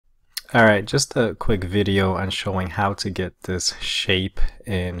Alright, just a quick video on showing how to get this shape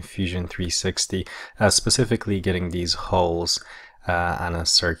in Fusion 360, specifically getting these holes on a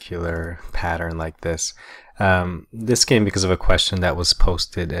circular pattern like this. This came because of a question that was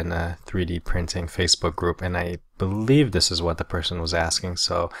posted in a 3D printing Facebook group, and I believe this is what the person was asking,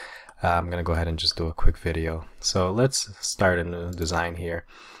 so I'm going to go ahead and just do a quick video. So let's start a new design here,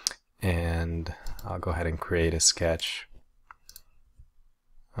 and I'll go ahead and create a sketch.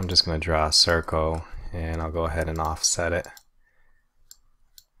 I'm just going to draw a circle and I'll go ahead and offset it.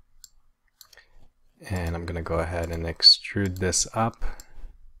 And I'm going to go ahead and extrude this up.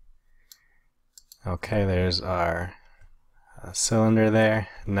 Okay, there's our cylinder there.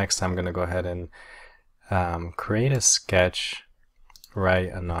 Next, I'm going to go ahead and create a sketch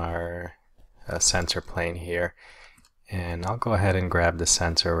right on our center plane here. And I'll go ahead and grab the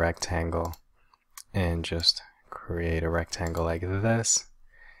center rectangle and just create a rectangle like this.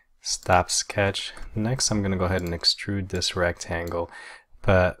 Stop sketch. Next, I'm going to go ahead and extrude this rectangle,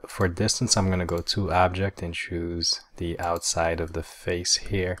 but for distance I'm going to go to object and choose the outside of the face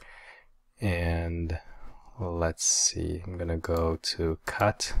here, and let's see, I'm going to go to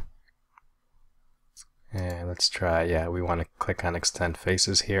cut, and let's try, yeah, we want to click on extend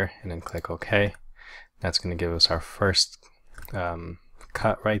faces here and then click OK. That's going to give us our first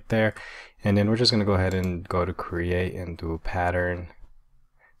cut right there, and then we're just going to go ahead and go to create and do pattern,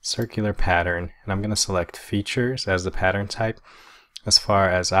 circular pattern, and I'm going to select features as the pattern type. As far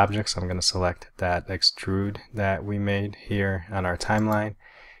as objects, I'm going to select that extrude that we made here on our timeline,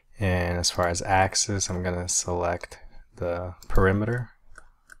 and as far as axis, I'm going to select the perimeter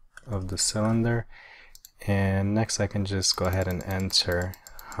of the cylinder, and next I can just go ahead and enter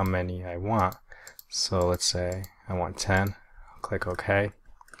how many I want. So let's say I want 10. I'll click OK,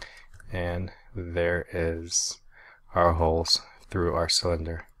 and there is our holes through our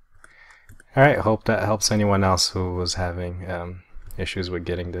cylinder. Alright, hope that helps anyone else who was having issues with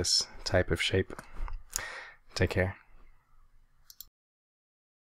getting this type of shape. Take care.